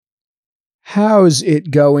How's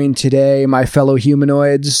it going today, my fellow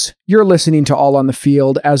humanoids? You're listening to All on the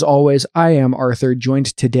Field. As always, I am Arthur, joined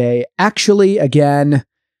today, actually, again,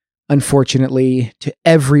 unfortunately, to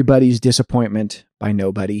everybody's disappointment, by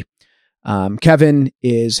nobody. Kevin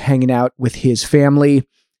is hanging out with his family.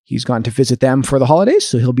 He's gone to visit them for the holidays,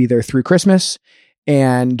 so he'll be there through Christmas.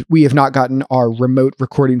 And we have not gotten our remote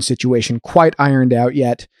recording situation quite ironed out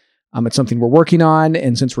yet. It's something we're working on,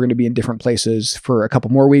 and since we're going to be in different places for a couple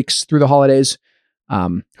more weeks through the holidays,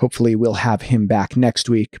 hopefully we'll have him back next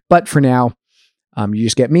week. But for now, you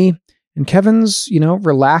just get me, and Kevin's,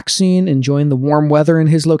 relaxing, enjoying the warm weather in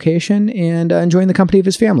his location, and enjoying the company of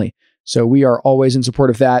his family. So we are always in support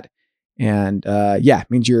of that, and it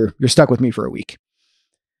means you're stuck with me for a week.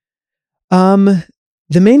 The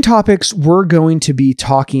main topics we're going to be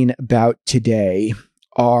talking about today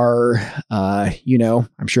are,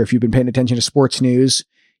 I'm sure if you've been paying attention to sports news,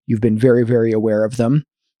 you've been very, very aware of them.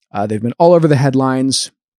 They've been all over the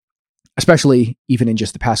headlines, especially even in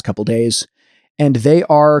just the past couple days. And they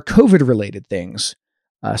are COVID-related things.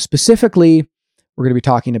 Specifically, we're going to be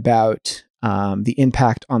talking about the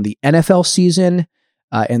impact on the NFL season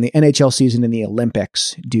and the NHL season and the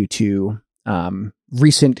Olympics due to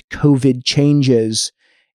recent COVID changes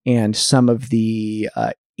and some of the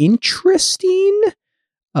interesting,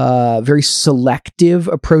 very selective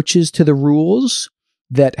approaches to the rules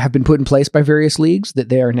that have been put in place by various leagues that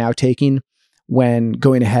they are now taking when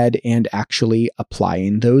going ahead and actually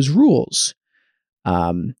applying those rules.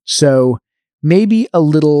 So maybe a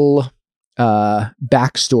little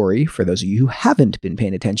backstory for those of you who haven't been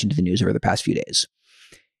paying attention to the news over the past few days.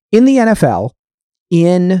 In the NFL,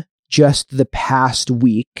 in just the past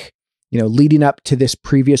week, leading up to this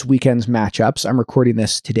previous weekend's matchups, I'm recording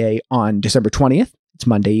this today on December 20th. It's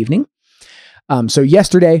Monday evening. So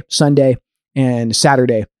yesterday, Sunday, and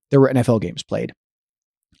Saturday, there were NFL games played.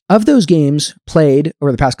 Of those games played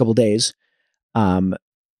over the past couple of days,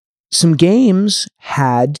 some games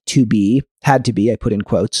had to be, I put in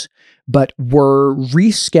quotes, but were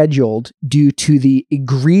rescheduled due to the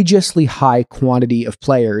egregiously high quantity of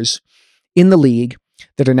players in the league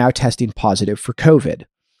that are now testing positive for COVID.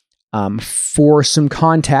 For some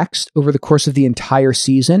context, over the course of the entire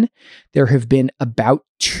season, there have been about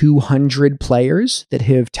 200 players that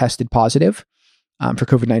have tested positive for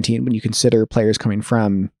COVID-19 when you consider players coming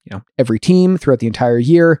from every team throughout the entire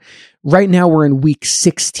year. Right now, we're in week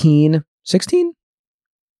 16. 16?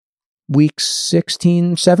 Week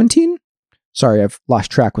 16, 17? Sorry, I've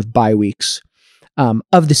lost track with bye weeks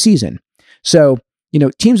of the season. So,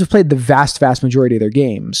 teams have played the vast, vast majority of their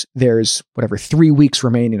games. There's 3 weeks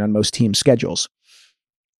remaining on most teams' schedules.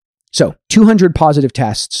 So 200 positive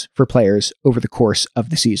tests for players over the course of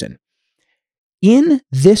the season. In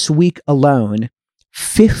this week alone,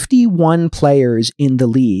 51 players in the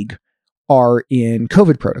league are in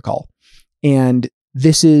COVID protocol. And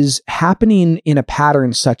this is happening in a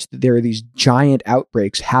pattern such that there are these giant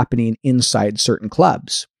outbreaks happening inside certain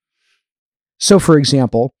clubs. So, for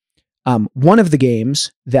example, one of the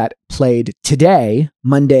games that played today,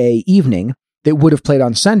 Monday evening, that would have played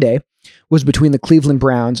on Sunday was between the Cleveland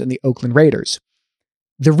Browns and the Oakland Raiders.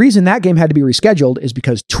 The reason that game had to be rescheduled is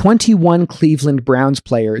because 21 Cleveland Browns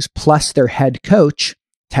players plus their head coach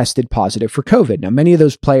tested positive for COVID. Now, many of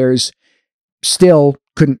those players still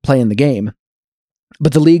couldn't play in the game,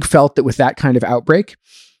 but the league felt that with that kind of outbreak,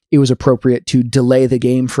 it was appropriate to delay the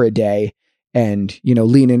game for a day and,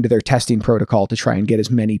 lean into their testing protocol to try and get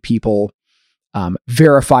as many people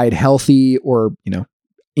verified healthy or,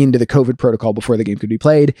 into the COVID protocol before the game could be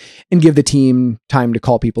played and give the team time to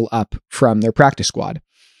call people up from their practice squad.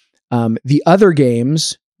 The other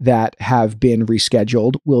games that have been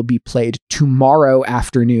rescheduled will be played tomorrow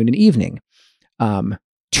afternoon and evening.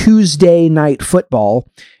 Tuesday night football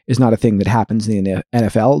is not a thing that happens in the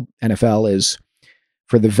NFL. NFL is,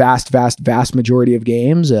 for the vast, vast, vast majority of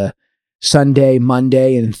games, a Sunday,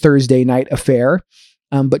 Monday, and Thursday night affair.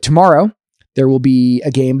 But tomorrow, there will be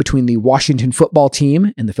a game between the Washington football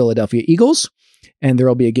team and the Philadelphia Eagles, and there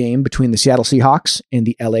will be a game between the Seattle Seahawks and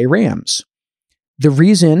the LA Rams. The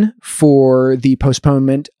reason for the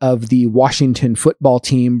postponement of the Washington football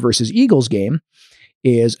team versus Eagles game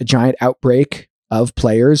is a giant outbreak of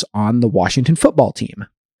players on the Washington football team.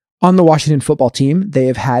 On the Washington football team, they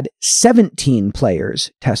have had 17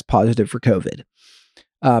 players test positive for COVID.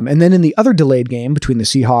 And then in the other delayed game between the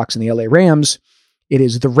Seahawks and the LA Rams, it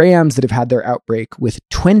is the Rams that have had their outbreak with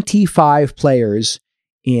 25 players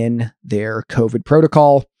in their COVID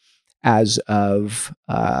protocol as of,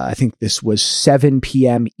 I think this was 7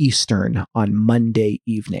 p.m. Eastern on Monday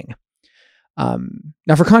evening.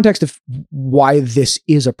 Now, for context of why this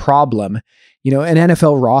is a problem, an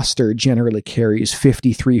NFL roster generally carries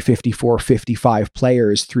 53, 54, 55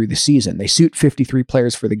 players through the season. They suit 53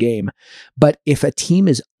 players for the game. But if a team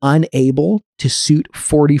is unable to suit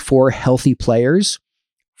 44 healthy players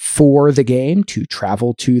for the game to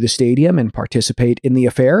travel to the stadium and participate in the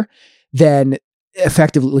affair, then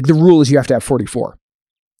effectively, the rule is you have to have 44.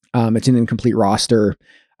 It's an incomplete roster.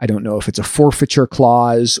 I don't know if it's a forfeiture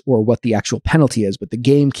clause or what the actual penalty is, but the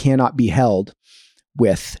game cannot be held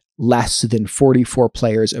with less than 44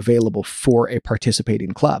 players available for a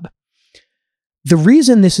participating club. The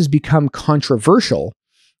reason this has become controversial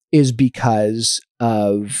is because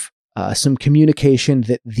of some communication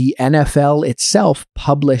that the NFL itself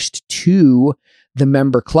published to the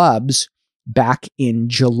member clubs back in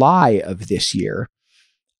July of this year.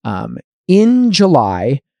 In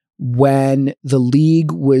July, when the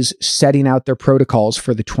league was setting out their protocols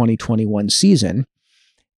for the 2021 season,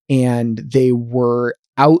 and they were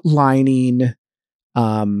outlining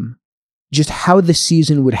just how the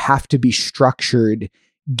season would have to be structured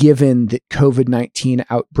given that COVID-19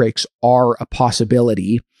 outbreaks are a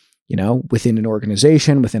possibility, within an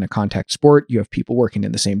organization, within a contact sport, you have people working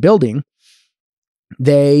in the same building.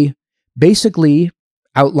 They basically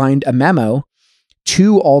outlined a memo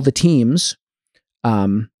to all the teams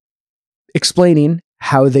explaining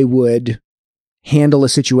how they would handle a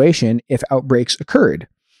situation if outbreaks occurred.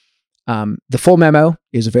 The full memo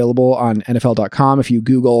is available on NFL.com. If you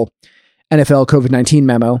Google NFL COVID-19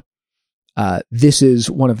 memo, this is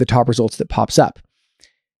one of the top results that pops up.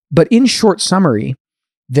 But in short summary,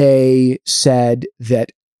 they said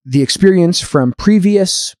that the experience from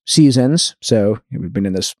previous seasons, so we've been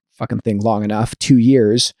in this fucking thing long enough, 2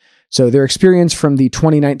 years. So their experience from the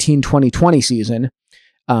 2019-2020 season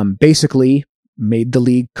basically made the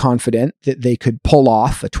league confident that they could pull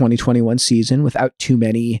off a 2021 season without too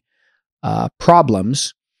many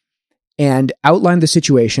problems, and outlined the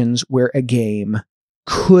situations where a game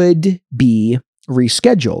could be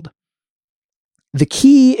rescheduled. The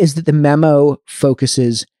key is that the memo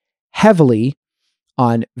focuses heavily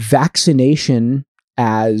on vaccination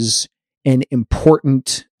as an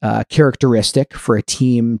important characteristic for a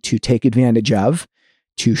team to take advantage of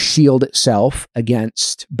to shield itself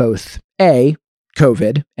against both A,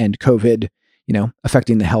 COVID and COVID,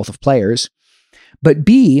 affecting the health of players, but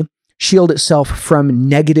B, shield itself from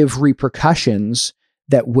negative repercussions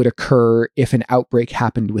that would occur if an outbreak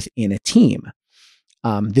happened within a team.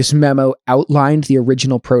 This memo outlined the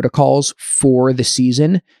original protocols for the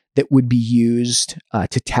season that would be used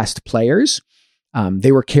to test players.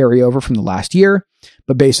 They were carryover from the last year,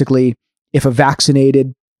 but basically, if a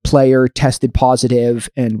vaccinated player tested positive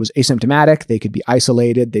and was asymptomatic, they could be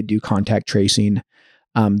isolated. They'd do contact tracing.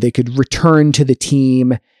 They could return to the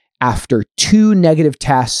team after 2 negative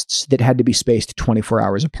tests that had to be spaced 24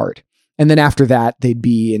 hours apart. And then after that, they'd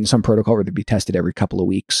be in some protocol where they'd be tested every couple of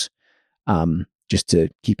weeks, just to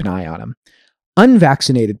keep an eye on them.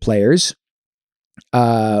 Unvaccinated players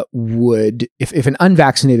would, if an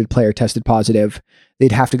unvaccinated player tested positive,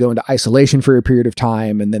 they'd have to go into isolation for a period of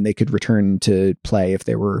time, and then they could return to play if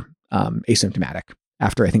they were asymptomatic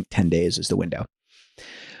after, I think, 10 days is the window.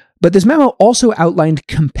 But this memo also outlined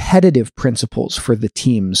competitive principles for the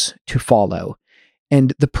teams to follow.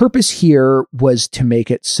 And the purpose here was to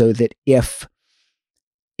make it so that if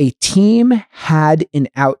a team had an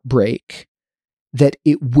outbreak, that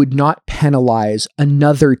it would not penalize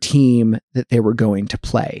another team that they were going to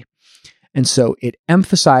play. And so it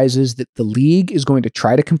emphasizes that the league is going to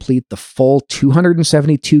try to complete the full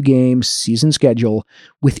 272 game season schedule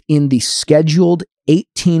within the scheduled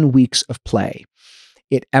 18 weeks of play.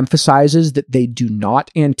 It emphasizes that they do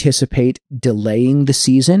not anticipate delaying the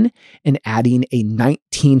season and adding a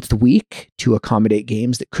 19th week to accommodate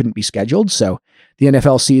games that couldn't be scheduled. So the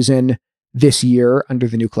NFL season this year, under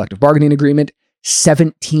the new collective bargaining agreement,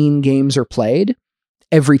 17 games are played.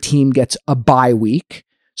 Every team gets a bye week.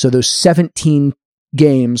 So those 17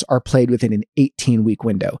 games are played within an 18-week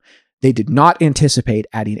window. They did not anticipate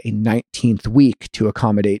adding a 19th week to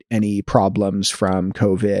accommodate any problems from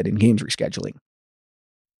COVID and games rescheduling.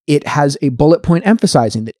 It has a bullet point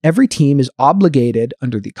emphasizing that every team is obligated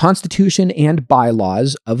under the Constitution and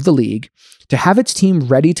bylaws of the league to have its team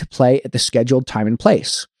ready to play at the scheduled time and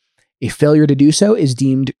place. A failure to do so is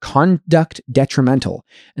deemed conduct detrimental,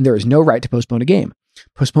 and there is no right to postpone a game.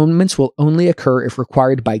 Postponements will only occur if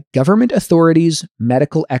required by government authorities,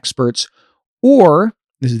 medical experts, or,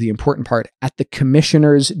 this is the important part, at the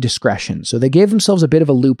commissioner's discretion. So they gave themselves a bit of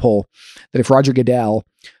a loophole that if Roger Goodell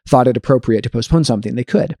thought it appropriate to postpone something, they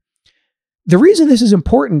could. The reason this is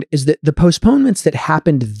important is that the postponements that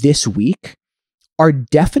happened this week are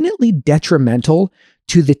definitely detrimental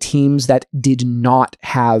to the teams that did not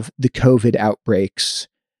have the COVID outbreaks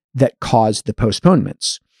that caused the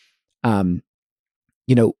postponements.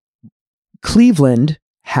 Cleveland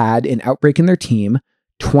had an outbreak in their team,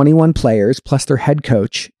 21 players plus their head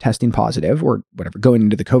coach testing positive or whatever, going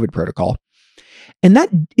into the COVID protocol. And that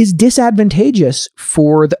is disadvantageous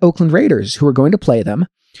for the Oakland Raiders, who are going to play them,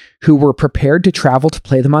 who were prepared to travel to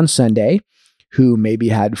play them on Sunday, who maybe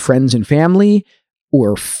had friends and family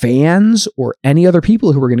or fans or any other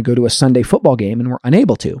people who were going to go to a Sunday football game and were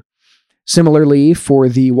unable to. Similarly, for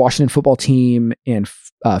the Washington football team and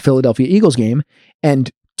Philadelphia Eagles game,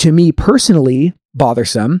 and to me personally,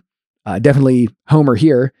 bothersome, definitely homer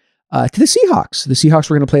here, to the Seahawks. The Seahawks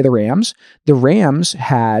were going to play the Rams. The Rams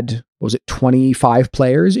had, 25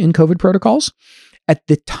 players in COVID protocols? At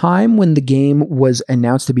the time when the game was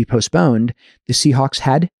announced to be postponed, the Seahawks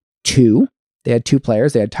had 2. They had 2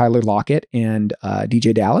 players. They had Tyler Lockett and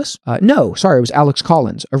DJ Dallas. It was Alex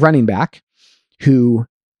Collins, a running back, who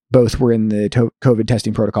both were in the COVID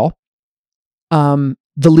testing protocol. The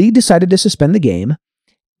league decided to suspend the game.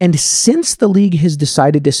 And since the league has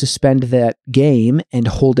decided to suspend that game and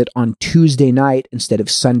hold it on Tuesday night instead of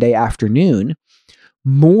Sunday afternoon,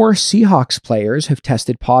 more Seahawks players have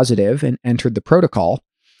tested positive and entered the protocol.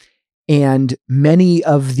 And many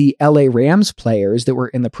of the LA Rams players that were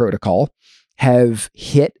in the protocol have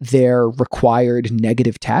hit their required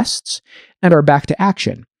negative tests and are back to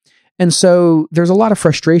action. And so there's a lot of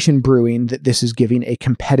frustration brewing that this is giving a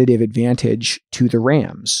competitive advantage to the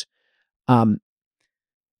Rams.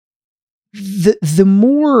 The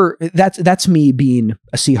more that's me being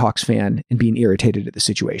a Seahawks fan and being irritated at the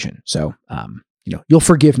situation. So, you'll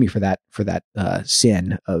forgive me for that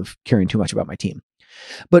sin of caring too much about my team.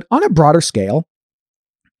 But on a broader scale,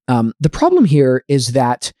 the problem here is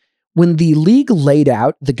that when the league laid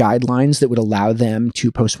out the guidelines that would allow them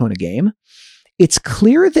to postpone a game, it's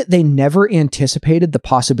clear that they never anticipated the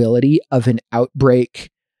possibility of an outbreak,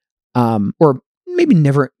 or maybe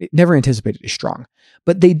never anticipated is strong,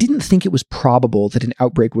 but they didn't think it was probable that an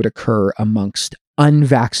outbreak would occur amongst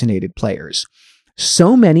unvaccinated players.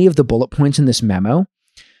 So many of the bullet points in this memo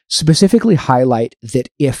specifically highlight that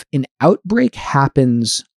if an outbreak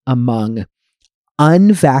happens among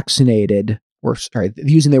unvaccinated,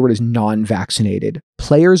 using their word as non-vaccinated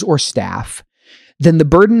players or staff, then the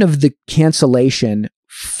burden of the cancellation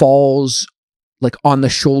falls on the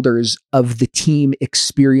shoulders of the team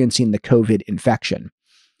experiencing the COVID infection.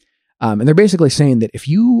 And they're basically saying that if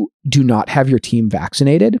you do not have your team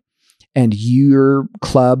vaccinated and your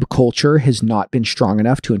club culture has not been strong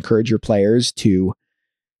enough to encourage your players to,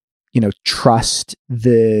 trust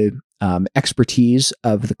the expertise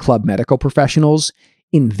of the club medical professionals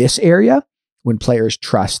in this area, when players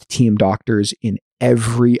trust team doctors in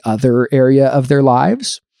every other area of their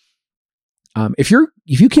lives. If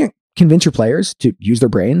you can't convince your players to use their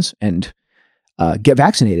brains and get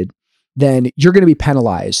vaccinated, then you're going to be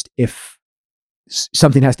penalized if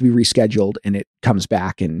something has to be rescheduled and it comes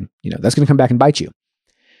back, and that's going to come back and bite you.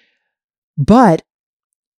 But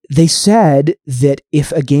they said that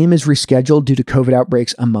if a game is rescheduled due to COVID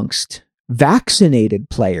outbreaks amongst vaccinated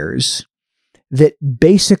players, that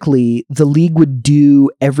basically the league would do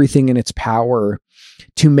everything in its power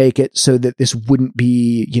to make it so that this wouldn't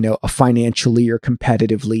be, a financially or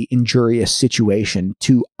competitively injurious situation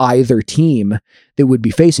to either team that would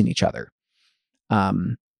be facing each other.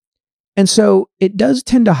 And so it does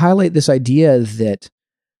tend to highlight this idea that,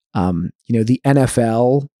 the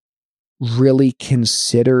NFL really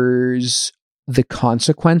considers the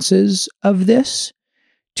consequences of this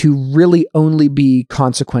to really only be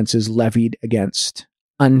consequences levied against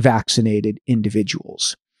unvaccinated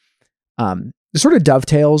individuals. This sort of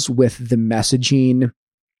dovetails with the messaging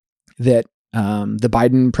that the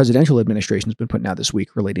Biden presidential administration has been putting out this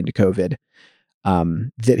week relating to COVID,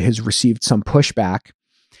 that has received some pushback,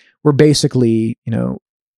 where basically,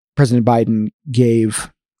 President Biden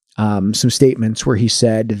gave some statements where he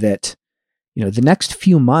said that, the next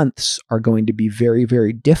few months are going to be very,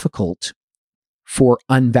 very difficult for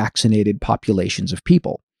unvaccinated populations of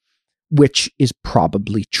people, which is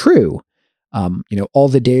probably true. All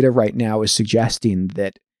the data right now is suggesting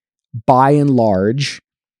that by and large,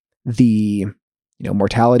 the,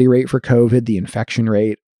 mortality rate for COVID, the infection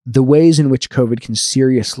rate, the ways in which COVID can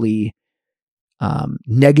seriously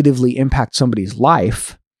negatively impact somebody's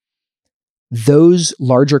life, those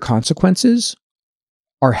larger consequences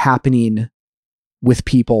are happening with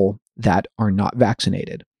people that are not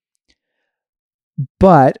vaccinated.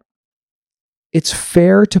 But it's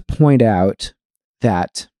fair to point out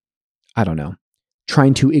that,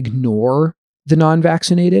 trying to ignore the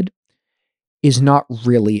non-vaccinated is not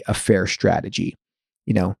really a fair strategy.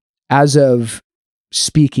 You know, as of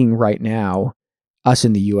speaking right now, us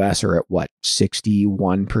in the US are at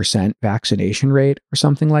 61% vaccination rate or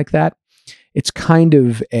something like that. It's kind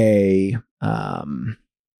of a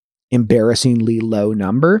embarrassingly low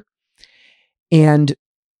number. And,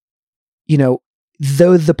 you know,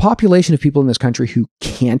 though the population of people in this country who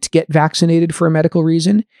can't get vaccinated for a medical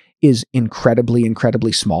reason is incredibly,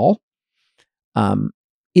 incredibly small,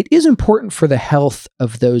 it is important for the health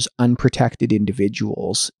of those unprotected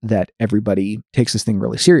individuals that everybody takes this thing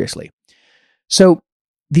really seriously. So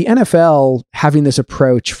the NFL having this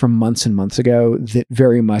approach from months and months ago that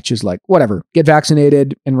very much is like, whatever, get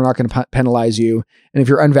vaccinated and we're not going to penalize you. And if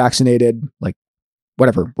you're unvaccinated, like,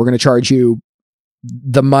 whatever, we're going to charge you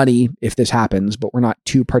the money if this happens, but we're not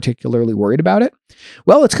too particularly worried about it.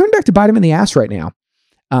 Well, it's coming back to bite them in the ass right now,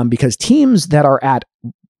 because teams that are at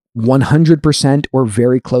 100% or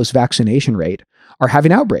very close vaccination rate are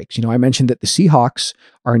having outbreaks. You know, I mentioned that the Seahawks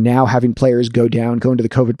are now having players go into the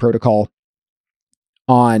COVID protocol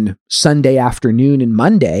on Sunday afternoon and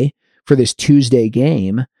Monday for this Tuesday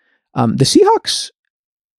game. The Seahawks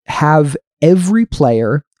have every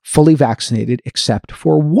player fully vaccinated except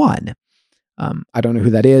for one. I don't know who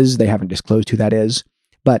that is. They haven't disclosed who that is.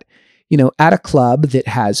 But, you know, at a club that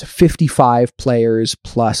has 55 players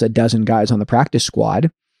plus a dozen guys on the practice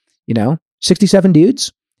squad, you know, 67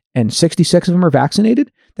 dudes and 66 of them are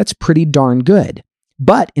vaccinated. That's pretty darn good.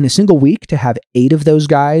 But in a single week, to have 8 of those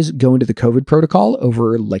guys go into the COVID protocol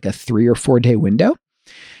over like a 3 or 4 day window,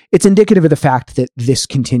 it's indicative of the fact that this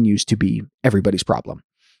continues to be everybody's problem.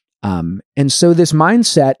 And so this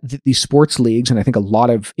mindset that these sports leagues, and I think a lot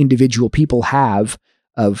of individual people have,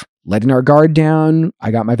 of letting our guard down,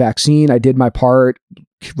 I got my vaccine, I did my part,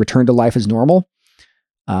 return to life as normal.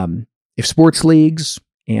 If sports leagues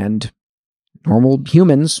and normal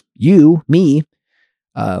humans, you, me,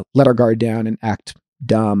 let our guard down and act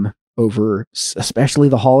dumb over especially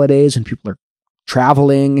the holidays, and people are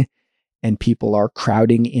traveling and people are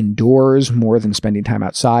crowding indoors more than spending time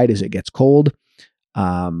outside as it gets cold,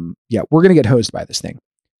 yeah, we're going to get hosed by this thing.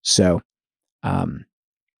 So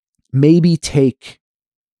maybe take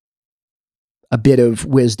a bit of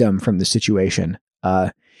wisdom from the situation.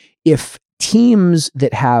 If teams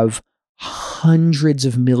that have hundreds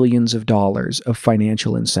of millions of dollars of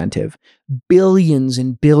financial incentive, billions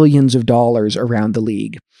and billions of dollars around the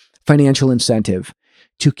league, financial incentive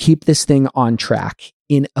to keep this thing on track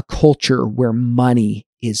in a culture where money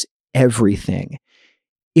is everything.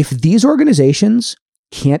 If these organizations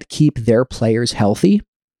can't keep their players healthy,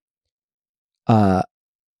 I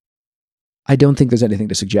don't think there's anything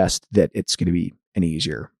to suggest that it's going to be any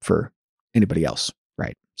easier for anybody else,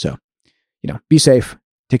 right? So, you know, be safe,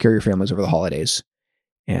 take care of your families over the holidays.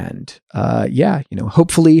 And yeah, you know,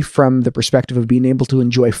 hopefully from the perspective of being able to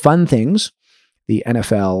enjoy fun things, the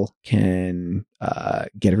NFL can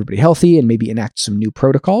get everybody healthy and maybe enact some new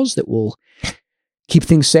protocols that will keep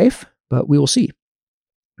things safe, but we will see.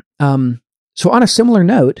 So on a similar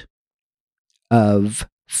note of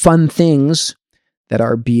fun things that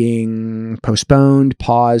are being postponed,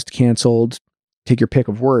 paused, canceled, take your pick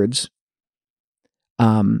of words,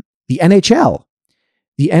 the NHL.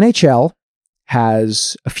 The NHL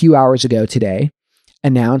has, a few hours ago today,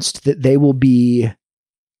 announced that they will be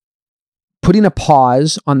putting a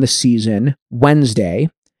pause on the season Wednesday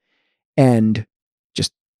and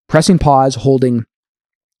just pressing pause, holding,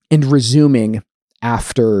 and resuming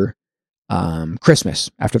after Christmas,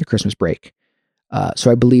 after the Christmas break.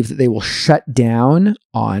 So I believe that they will shut down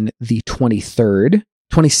on the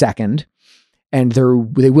 22nd, and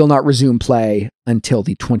they will not resume play until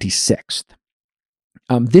the 26th.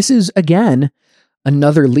 This is, again,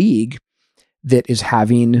 another league that is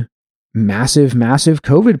having massive, massive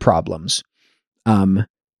COVID problems.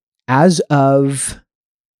 As of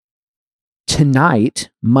tonight,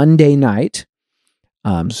 Monday night,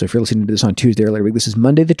 so if you're listening to this on Tuesday or later week, this is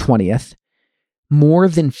Monday the 20th, more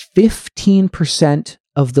than 15%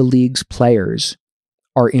 of the league's players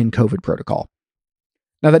are in COVID protocol.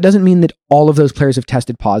 Now, that doesn't mean that all of those players have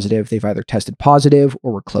tested positive. They've either tested positive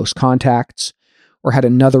or were close contacts or had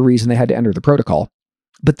another reason they had to enter the protocol.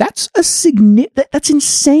 But that's that's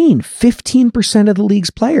insane. 15% of the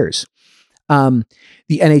league's players. The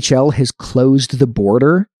NHL has closed the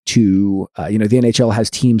border to, the NHL has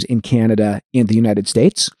teams in Canada and the United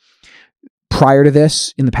States. Prior to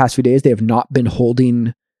this, in the past few days, they have not been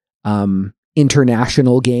holding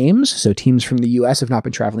international games. So teams from the US have not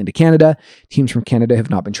been traveling to Canada. Teams from Canada have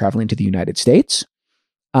not been traveling to the United States.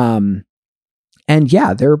 And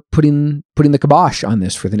yeah, they're putting the kibosh on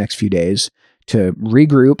this for the next few days to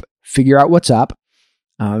regroup, figure out what's up.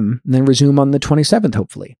 and then resume on the 27th,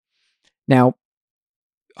 hopefully. Now,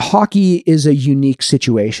 hockey is a unique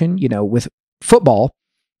situation. With football,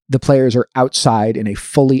 the players are outside in a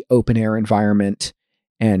fully open air environment,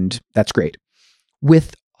 and that's great.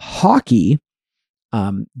 With hockey,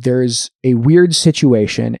 there's a weird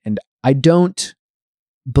situation, and I don't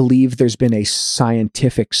believe there's been a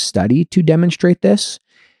scientific study to demonstrate this,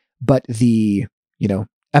 but the,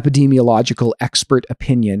 epidemiological expert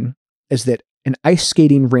opinion is that an ice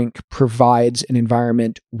skating rink provides an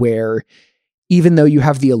environment where, even though you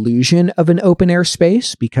have the illusion of an open air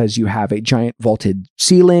space because you have a giant vaulted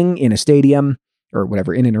ceiling in a stadium or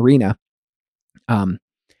whatever, in an arena,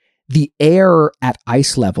 the air at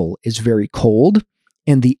ice level is very cold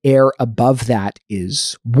and the air above that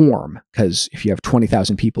is warm. Because if you have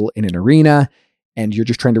 20,000 people in an arena and you're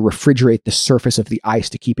just trying to refrigerate the surface of the ice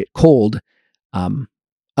to keep it cold,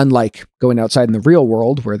 unlike going outside in the real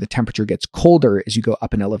world where the temperature gets colder as you go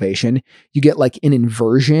up in elevation, you get like an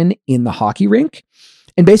inversion in the hockey rink.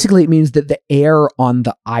 And basically it means that the air on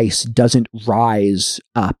the ice doesn't rise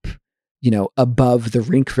up, above the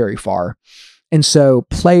rink very far. And so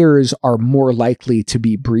players are more likely to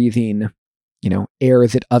be breathing, air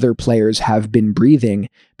that other players have been breathing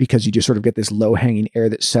because you just sort of get this low hanging air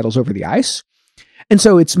that settles over the ice. And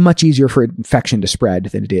so it's much easier for infection to spread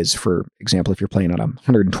than it is, for example, if you're playing on a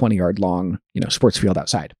 120-yard long, sports field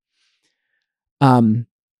outside.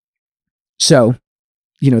 So,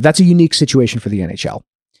 that's a unique situation for the NHL.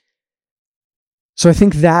 So I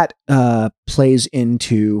think that plays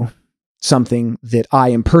into something that I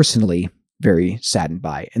am personally very saddened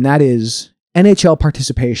by, and that is NHL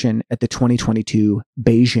participation at the 2022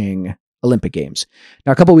 Beijing Olympic Games.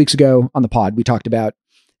 Now, a couple of weeks ago on the pod, we talked about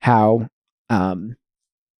how,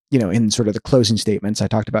 in sort of the closing statements, I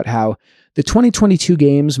talked about how the 2022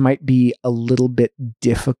 games might be a little bit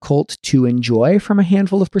difficult to enjoy from a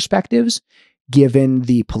handful of perspectives, given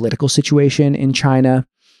the political situation in China.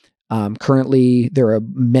 Currently, there are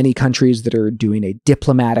many countries that are doing a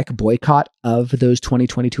diplomatic boycott of those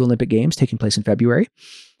 2022 Olympic Games taking place in February.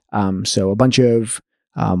 So a bunch of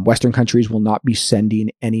Western countries will not be sending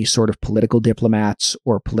any sort of political diplomats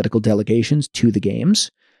or political delegations to the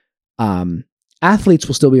games. Athletes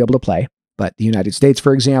will still be able to play, but the United States,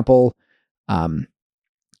 for example, and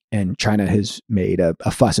China has made a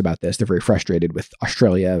fuss about this. They're very frustrated with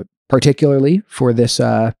Australia, particularly for this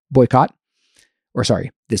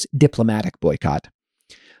this diplomatic boycott.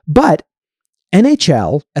 But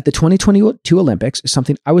NHL at the 2022 Olympics is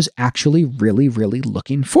something I was actually really, really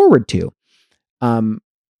looking forward to.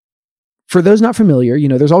 For those not familiar,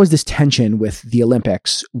 there's always this tension with the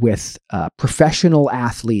Olympics, with professional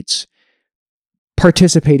athletes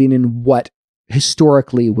participating in what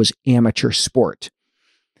historically was amateur sport.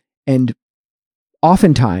 And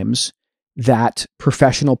oftentimes that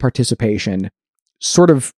professional participation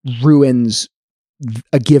sort of ruins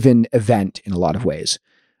a given event in a lot of ways.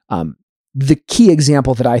 The key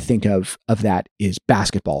example that I think of that is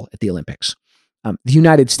basketball at the Olympics. The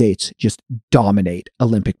United States just dominate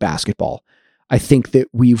Olympic basketball. I think that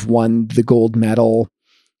we've won the gold medal,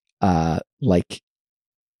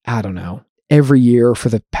 every year for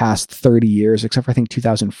the past 30 years, except for I think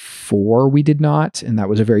 2004 we did not. And that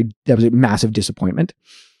was a massive disappointment.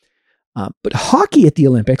 But hockey at the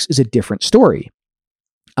Olympics is a different story.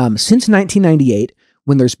 Since 1998,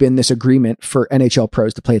 when there's been this agreement for NHL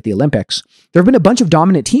pros to play at the Olympics, there have been a bunch of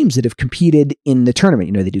dominant teams that have competed in the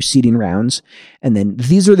tournament. They do seeding rounds. And then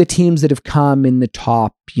these are the teams that have come in the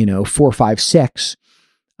top, 4, 5, 6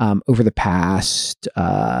 over the past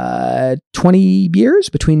 20 years,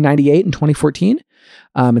 between 98 and 2014.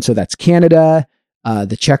 And so that's Canada,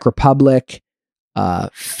 the Czech Republic,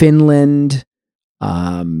 Finland,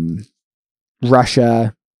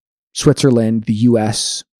 Russia, Switzerland, the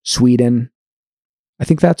US, Sweden. I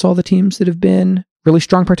think that's all the teams that have been really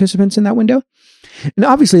strong participants in that window. And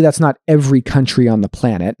obviously that's not every country on the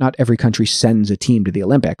planet. Not every country sends a team to the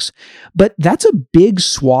Olympics, but that's a big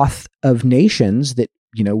swath of nations that,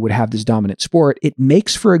 would have this dominant sport. It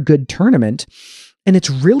makes for a good tournament. And it's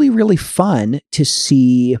really, really fun to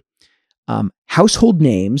see household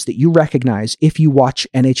names that you recognize if you watch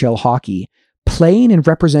NHL hockey playing and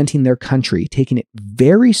representing their country, taking it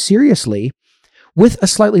very seriously with a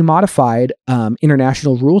slightly modified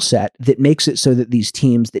international rule set that makes it so that these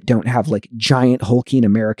teams that don't have like giant hulking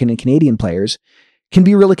American and Canadian players can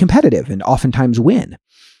be really competitive and oftentimes win.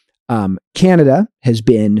 Canada has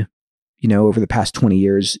been, over the past 20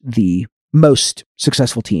 years, the most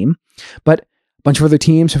successful team, but a bunch of other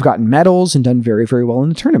teams have gotten medals and done very, very well in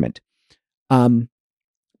the tournament.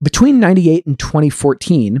 Between 98 and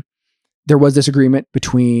 2014, there was this agreement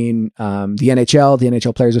between the NHL, the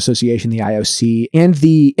NHL Players Association, the IOC, and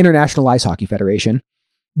the International Ice Hockey Federation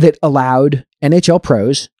that allowed NHL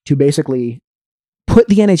pros to basically put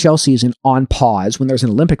the NHL season on pause when there's an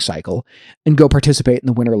Olympic cycle and go participate in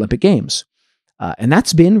the Winter Olympic Games. And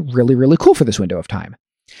that's been really, really cool for this window of time.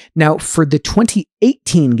 Now, for the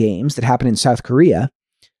 2018 games that happened in South Korea,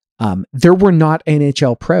 there were not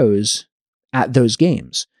NHL pros at those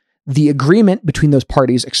games. The agreement between those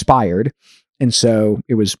parties expired, and so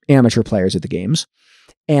it was amateur players at the games.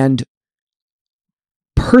 And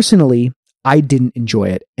personally, I didn't enjoy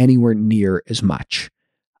it anywhere near as much.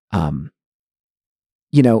 The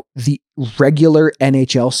regular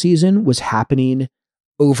NHL season was happening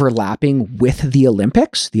overlapping with the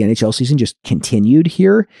Olympics. The NHL season just continued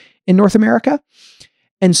here in North America.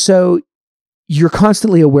 And so you're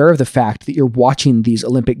constantly aware of the fact that you're watching these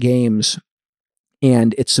Olympic Games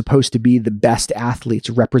and it's supposed to be the best athletes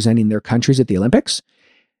representing their countries at the Olympics.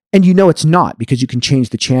 And it's not, because you can change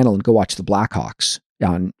the channel and go watch the Blackhawks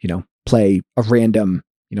on, play a random,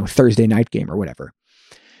 Thursday night game or whatever.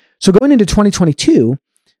 So going into 2022,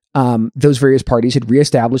 those various parties had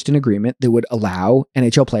reestablished an agreement that would allow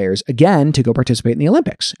NHL players again to go participate in the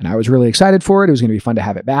Olympics. And I was really excited for it. It was going to be fun to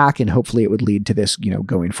have it back, and hopefully it would lead to this,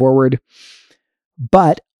 going forward.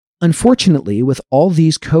 But unfortunately, with all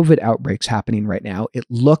these COVID outbreaks happening right now, it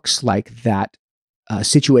looks like that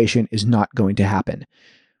situation is not going to happen.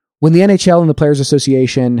 When the NHL and the Players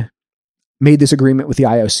Association made this agreement with the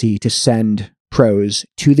IOC to send pros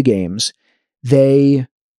to the games, they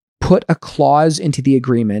put a clause into the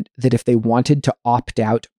agreement that if they wanted to opt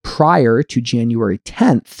out prior to January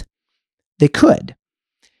 10th, they could.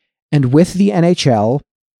 And with the NHL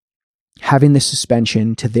having the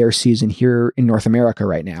suspension to their season here in North America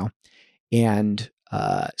right now, and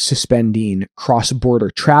suspending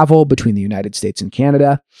cross-border travel between the United States and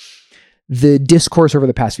Canada, the discourse over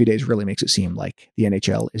the past few days really makes it seem like the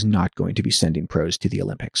NHL is not going to be sending pros to the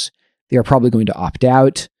Olympics. They are probably going to opt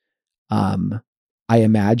out. I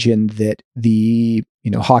imagine that the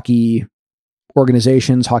hockey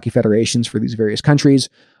organizations, hockey federations for these various countries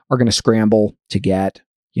are going to scramble to get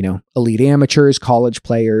elite amateurs, college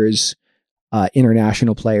players,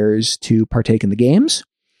 international players to partake in the games.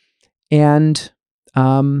 And,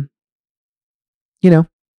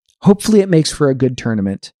 hopefully it makes for a good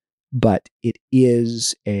tournament, but it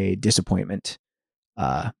is a disappointment,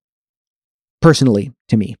 personally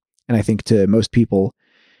to me. And I think to most people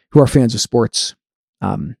who are fans of sports,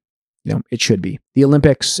 it should be. The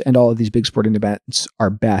Olympics and all of these big sporting events are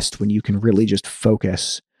best when you can really just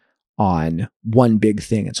focus on one big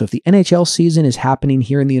thing. And so if the NHL season is happening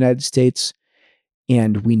here in the United States,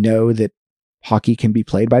 and we know that hockey can be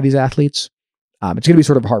played by these athletes, it's going to be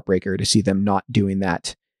sort of a heartbreaker to see them not doing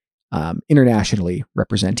that internationally,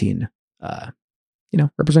 representing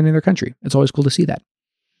their country. It's always cool to see that.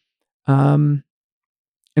 And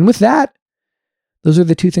with that, those are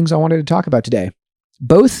the two things I wanted to talk about today.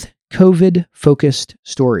 Both COVID-focused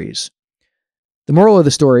stories. The moral of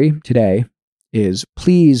the story today is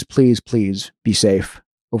please, please, please be safe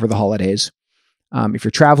over the holidays. If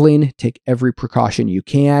you're traveling, take every precaution you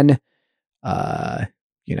can. It's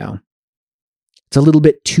a little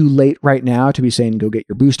bit too late right now to be saying go get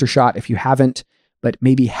your booster shot if you haven't, but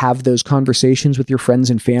maybe have those conversations with your friends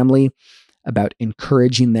and family about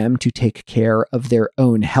encouraging them to take care of their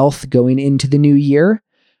own health going into the new year.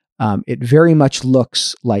 It very much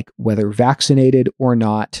looks like, whether vaccinated or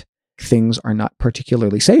not, things are not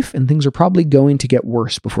particularly safe, and things are probably going to get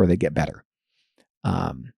worse before they get better.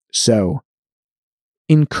 So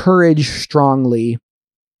encourage strongly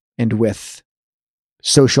and with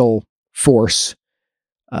social force,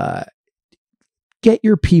 get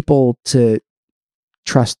your people to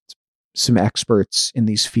trust some experts in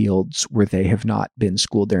these fields where they have not been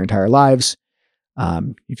schooled their entire lives.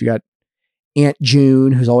 If you got Aunt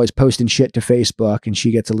June, who's always posting shit to Facebook, and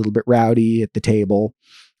she gets a little bit rowdy at the table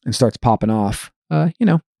and starts popping off,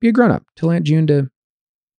 be a grown-up. Tell Aunt June to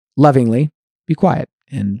lovingly be quiet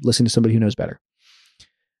and listen to somebody who knows better.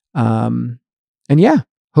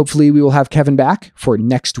 Hopefully we will have Kevin back for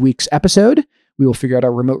next week's episode. We will figure out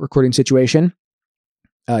our remote recording situation.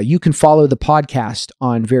 You can follow the podcast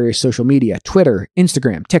on various social media, Twitter,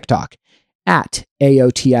 Instagram, TikTok, at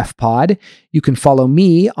AOTF Pod. You can follow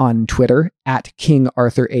me on Twitter at King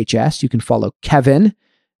Arthur HS. You can follow Kevin,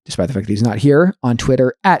 despite the fact that he's not here, on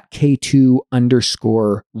Twitter at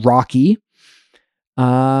K2_Rocky.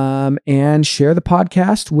 And share the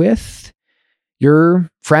podcast with your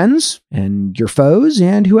friends and your foes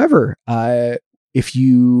and whoever. If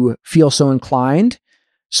you feel so inclined,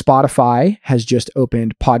 Spotify has just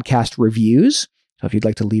opened podcast reviews. So if you'd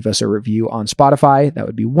like to leave us a review on Spotify, that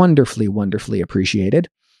would be wonderfully, wonderfully appreciated.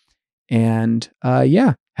 And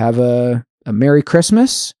have a Merry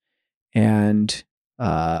Christmas and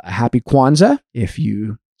a Happy Kwanzaa if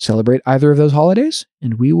you celebrate either of those holidays.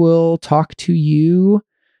 And we will talk to you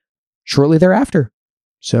shortly thereafter.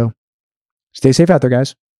 So stay safe out there,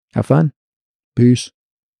 guys. Have fun. Peace.